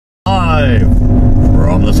Live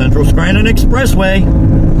from the Central Scranton Expressway,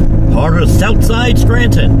 part of Southside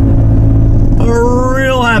Scranton. A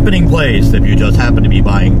real happening place if you just happen to be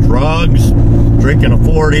buying drugs, drinking a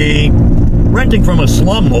 40, renting from a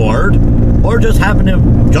slumlord, or just happen to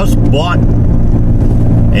have just bought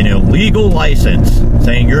an illegal license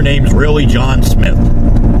saying your name's really John Smith.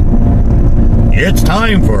 It's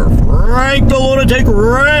time for Frank the Lunatic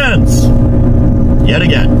Rants! Yet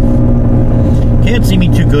again. Can't see me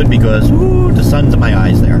too good because, ooh, the sun's in my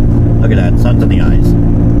eyes there. Look at that, sun's in the eyes.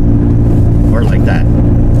 Or like that.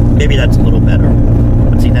 Maybe that's a little better.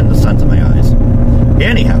 But see, then the sun's in my eyes.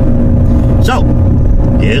 Anyhow. So,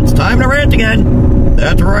 it's time to rant again.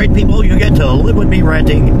 That's right, people. You get to live with me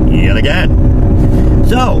ranting yet again.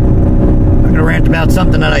 So, I'm going to rant about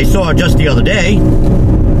something that I saw just the other day.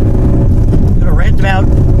 I'm going to rant about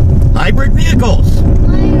hybrid vehicles.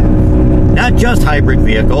 Not just hybrid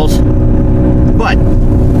vehicles, but,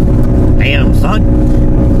 damn son,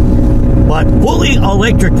 but fully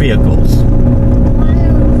electric vehicles.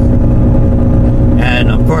 And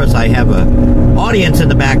of course I have an audience in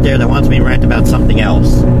the back there that wants me to rant about something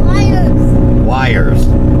else. Wires.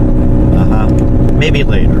 Maybe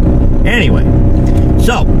later. Anyway,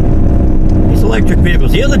 so, these electric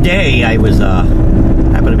vehicles. The other day I was,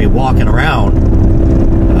 happened to be walking around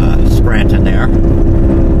Scranton there,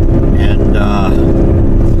 and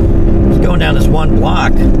was going down this one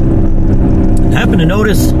block, happened to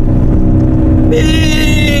notice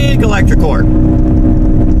big electric cord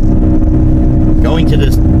going to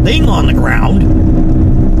this thing on the ground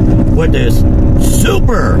with this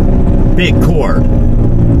super big cord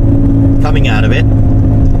coming out of it,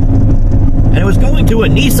 and it was going to a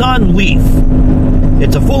Nissan Leaf.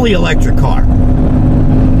 It's a fully electric car,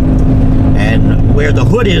 and where the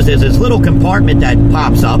hood is this little compartment that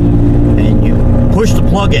pops up, and you push the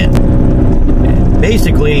plug in. And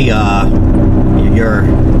basically, your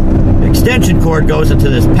extension cord goes into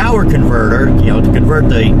this power converter, to convert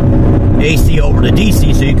the AC over to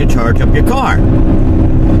DC so you can charge up your car.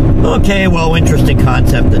 Okay, well, interesting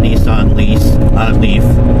concept, the Nissan Leaf.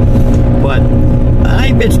 But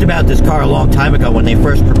I bitched about this car a long time ago when they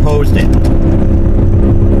first proposed it.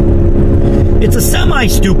 It's a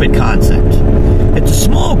semi-stupid concept. It's a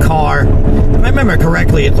small car. If I remember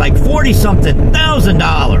correctly, it's like $40-something thousand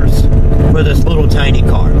for this little tiny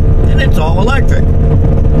car. And it's all electric.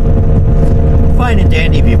 Fine and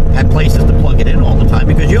dandy if you have places to plug it in all the time,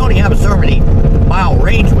 because you only have a certain mile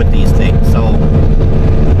range with these things, so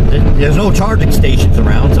there's no charging stations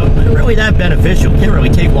around, so it's not really that beneficial. You can't really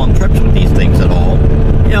take long trips with these things at all.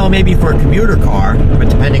 Maybe for a commuter car, but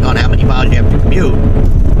depending on how many miles you have to commute.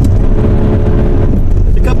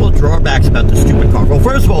 A couple of drawbacks about the stupid car. Well,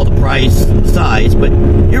 first of all, the price and the size, but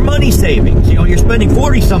your money savings. You're spending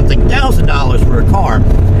 $40-something thousand for a car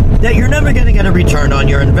that you're never going to get a return on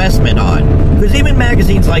your investment on. Because even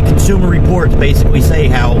magazines like Consumer Reports basically say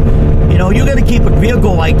how, you got to keep a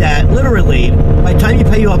vehicle like that, literally, by the time you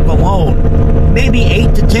pay off the loan, maybe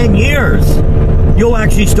 8 to 10 years, you'll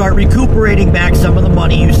actually start recuperating back some of the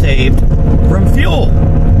money you saved from fuel.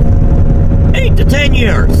 8 to 10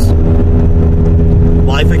 years.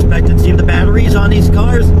 Life expectancy of the batteries on these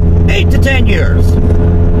cars, 8 to 10 years.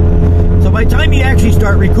 So by the time you actually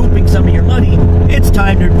start recouping some of your money, it's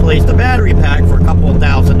time to replace the battery pack for a couple of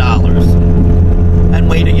 $1,000s. And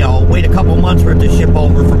wait a couple months for it to ship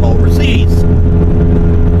over from overseas.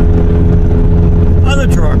 Other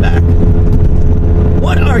drawback.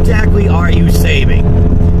 What exactly are you saving?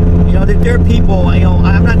 There are people,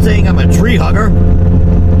 I'm not saying I'm a tree hugger.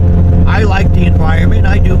 I like the environment.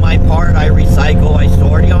 I do my part. I recycle. I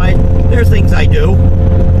sort. There's things I do.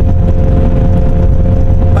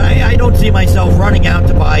 But I don't see myself running out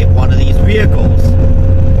to buy one of these vehicles.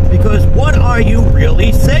 Because what are you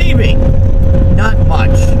really saving? Not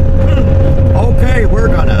much. Okay, we're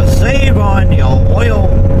going to save on, oil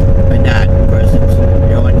and that. Because it's,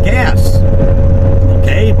 and gas.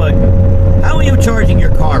 Okay, but how are you charging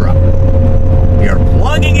your car up? You're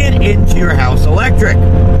plugging it into your house electric.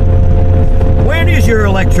 Where does your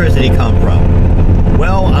electricity come from?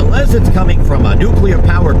 Well, unless it's coming from a nuclear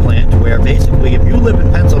power plant, where basically if you live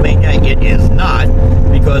in Pennsylvania, it is not,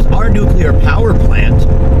 because our nuclear power plant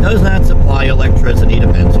does not supply electricity to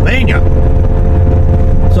Pennsylvania.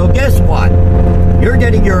 So guess what? You're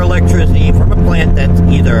getting your electricity from a plant that's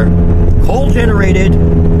either coal-generated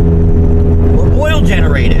or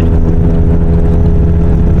oil-generated.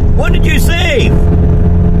 What did you save?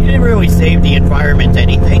 You didn't really save the environment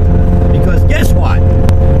anything, because guess what?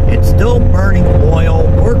 It's still burning oil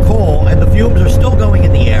or coal, and the fumes are still going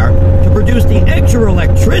in the air to produce the extra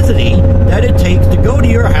electricity that it takes to go to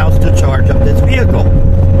your house to charge up this vehicle.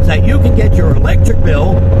 So that you can get your electric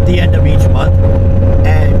bill at the end of each month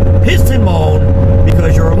and piss and moan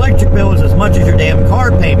because your electric bill is as much as your damn car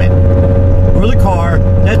payment for the car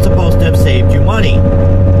that's supposed to have saved you money.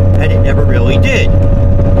 And it never really did.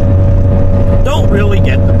 Don't really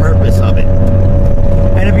get the purpose of it.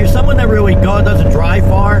 And if you're someone that really doesn't drive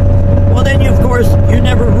far, well then you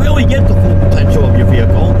never really get the full potential of your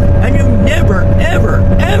vehicle, and you never, ever,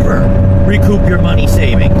 ever recoup your money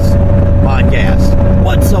savings on gas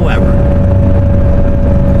whatsoever.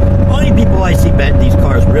 Only people I see these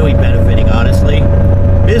cars really benefiting, honestly,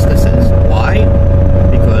 businesses. Why?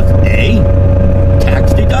 Because A,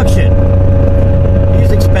 tax deduction.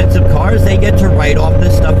 These expensive cars, they get to write off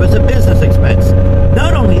this stuff as a business expense.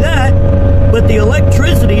 Not only that, but the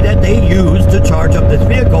electricity that they use to charge up this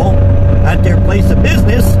vehicle at their place of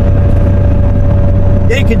business,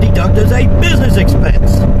 they can deduct as a business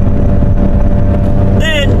expense.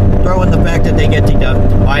 Then, throw in the fact that they get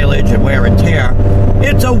deduct mileage and wear and tear,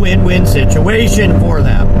 it's a win-win situation for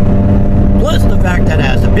them. Plus the fact that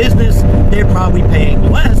as a business, they're probably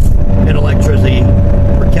paying less in electricity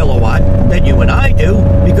per kilowatt than you and I do,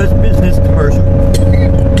 because business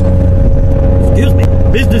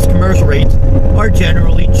commercial rates are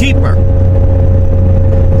generally cheaper.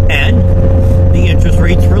 And the interest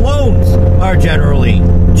rates for loans are generally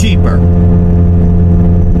cheaper.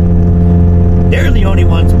 They're the only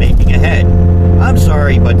ones making ahead. I'm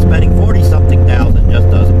sorry, but spending 40-something thousand just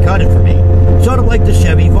doesn't cut it for me. Sort of like the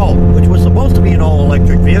Chevy Volt, which was supposed to be an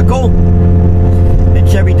all-electric vehicle. And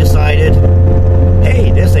Chevy decided,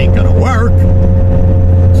 hey, this ain't gonna work.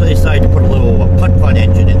 So they decided to put a little putt-putt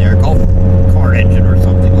engine in there, golf car engine or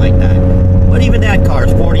something like that. But even that car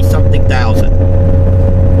is 40-something thousand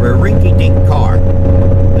for a rinky-dink car.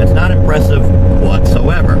 That's not impressive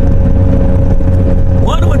whatsoever.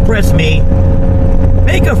 Want to impress me?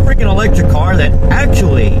 Make a freaking electric car that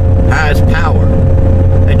actually has power.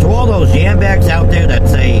 And to all those yambags out there that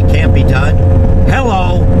say it can't be done,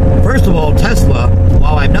 hello. First of all, Tesla,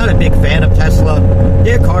 while I'm not a big fan of Tesla,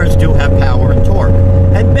 their cars do have power and torque.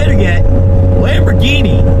 And better yet,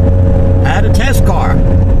 Lamborghini had a test car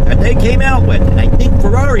that they came out with, and I think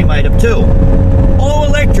Ferrari might have too. All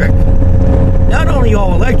electric. Not only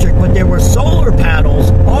all electric, but there were solar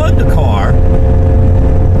panels on the car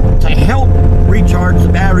to help recharge the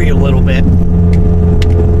battery a little bit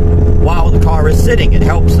while the car is sitting. It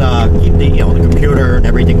helps keep the the computer and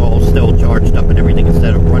everything all still charged up and everything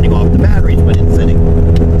instead of running off the batteries when it's sitting.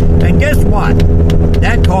 And guess what?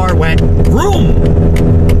 That car went vroom!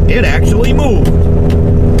 It actually moved.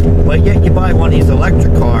 But yet you buy one of these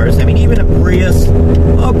electric cars, I mean, even a Prius,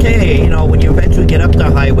 okay, when you eventually get up to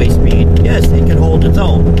highway speed, yes, it can hold its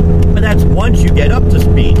own. But that's once you get up to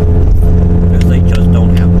speed, because they just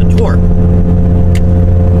don't have the torque.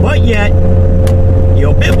 But yet,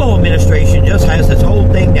 Bimbo administration just has this whole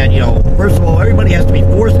thing that, first of all, everybody has to be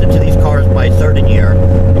forced into these cars by a certain year,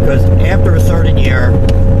 because after a certain year,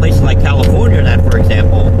 places like California, for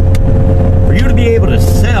example, for you to be able to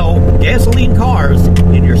sell gasoline cars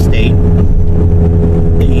in your state,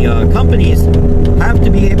 the companies have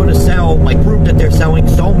to be able to sell, prove that they're selling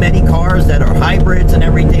so many cars that are hybrids and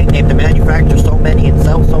everything. They have to manufacture so many and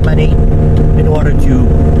sell so many in order to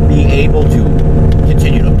be able to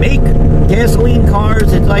continue to make gasoline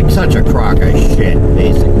cars. It's like such a crock of shit,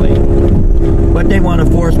 basically. But they want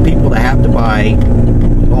to force people to have to buy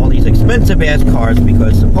all these expensive-ass cars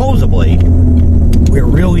because supposedly we're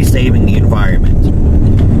really saving the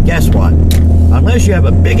environment. Guess what? Unless you have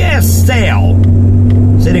a big-ass sail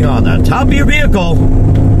sitting on the top of your vehicle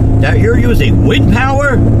that you're using wind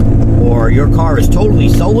power, or your car is totally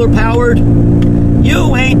solar-powered,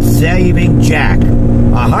 you ain't saving jack.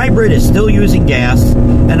 A hybrid is still using gas,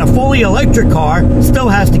 and a fully electric car still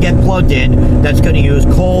has to get plugged in that's going to use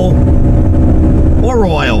coal or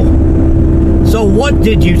oil. So what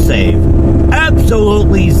did you save?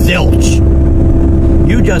 Absolutely zilch.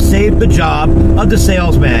 You just saved the job of the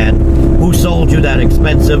salesman who sold you that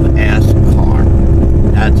expensive-ass car.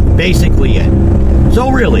 That's basically it.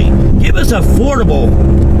 So really, give us affordable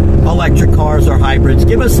electric cars or hybrids.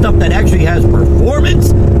 Give us stuff that actually has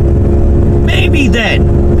performance. Maybe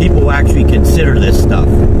then people will actually consider this stuff.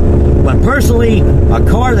 But personally, a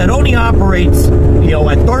car that only operates,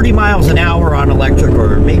 at 30 miles an hour on electric,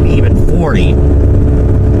 or maybe even 40,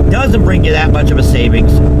 doesn't bring you that much of a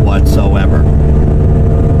savings whatsoever.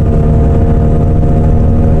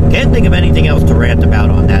 Can't think of anything else to rant about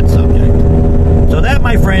on that subject. So that,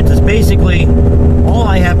 my friends, is basically